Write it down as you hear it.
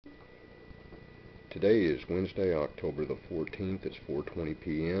Today is Wednesday, October the 14th. It's 4:20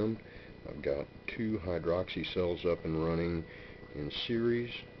 p.m. I've got two hydroxy cells up and running in series,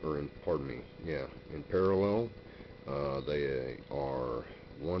 or in parallel. They are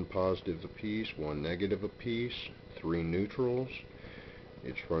one positive apiece, one negative apiece, three neutrals.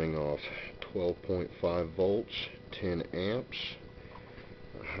 It's running off 12.5 volts, 10 amps.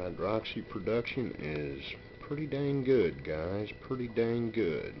 Hydroxy production is pretty dang good, guys, pretty dang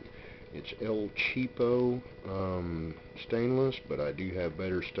good. It's HHO stainless, but I do have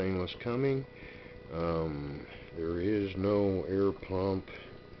better stainless coming. There is no air pump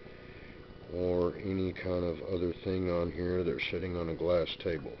or any kind of other thing on here. They're sitting on a glass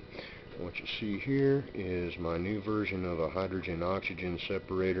table. What you see here is my new version of a hydrogen-oxygen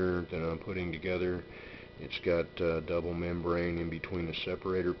separator that I'm putting together. It's got double membrane in between the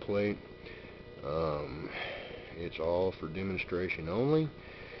separator plate. It's all for demonstration only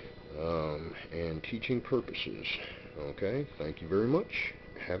and teaching purposes. Okay, thank you very much.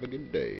 Have a good day.